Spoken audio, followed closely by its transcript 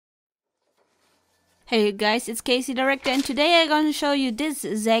Hey guys, it's CathyDirector, and today I'm gonna show you this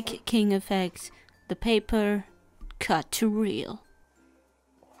Zack King effect. The paper cut to real.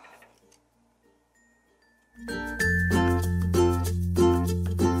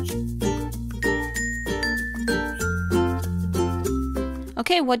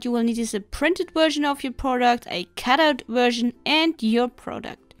 Okay, what you will need is a printed version of your product, a cutout version, and your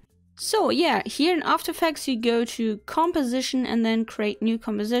product. So yeah, here in After Effects you go to composition and then create new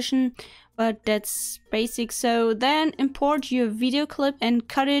composition. But that's basic. So then import your video clip and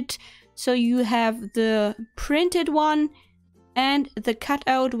cut it so you have the printed one and the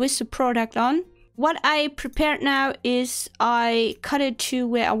cutout with the product on. What I prepared now is I cut it to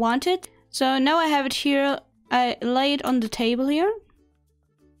where I want it. So now I have it here. I lay it on the table here.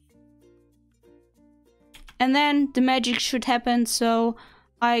 And then the magic should happen. So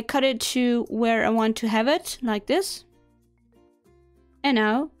I cut it to where I want to have it, like this. And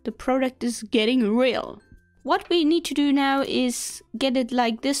now the product is getting real. What we need to do now is get it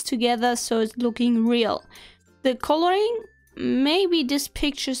like this together so it's looking real. The coloring, maybe this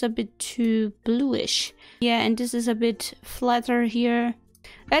picture's a bit too bluish. Yeah, and this is a bit flatter here.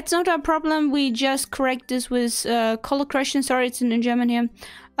 That's not a problem. We just correct this with color correction. Sorry, it's in German here.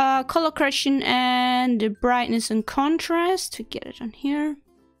 Color correction and the brightness and contrast to get it on here.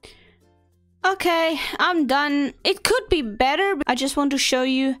 Okay, I'm done. It could be better, but I just want to show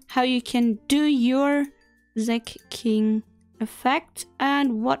you how you can do your Zack King effect.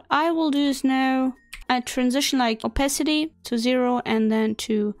 And what I will do is now I transition like opacity to 0 and then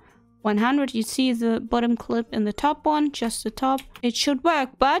to 100. You see the bottom clip and the top one, just the top. It should work,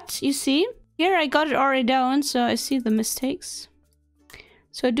 but you see, here I got it already down, so I see the mistakes.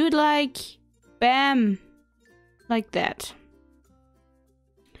 So do it like, bam, like that.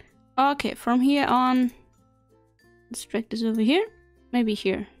 Okay, from here on, let's drag this over here, maybe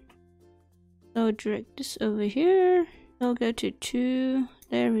here. So drag this over here, so go to 2,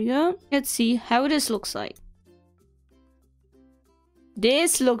 there we go. Let's see how this looks like.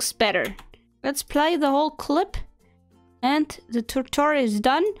 This looks better. Let's play the whole clip and the tutorial is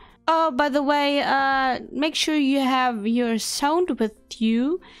done. Oh, by the way, make sure you have your sound with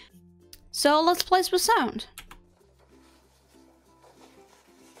you. So let's play with sound.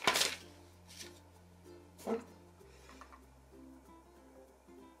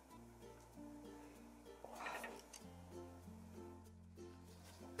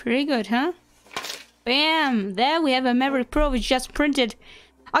 Pretty good, huh? Bam! There we have a Maverick Pro which just printed.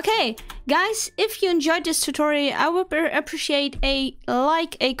 Okay, guys, if you enjoyed this tutorial, I would appreciate a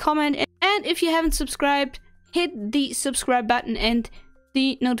like, a comment, and if you haven't subscribed, hit the subscribe button and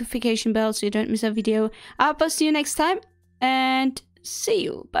the notification bell so you don't miss a video. I'll see you next time, and see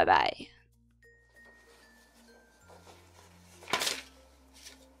you. Bye-bye.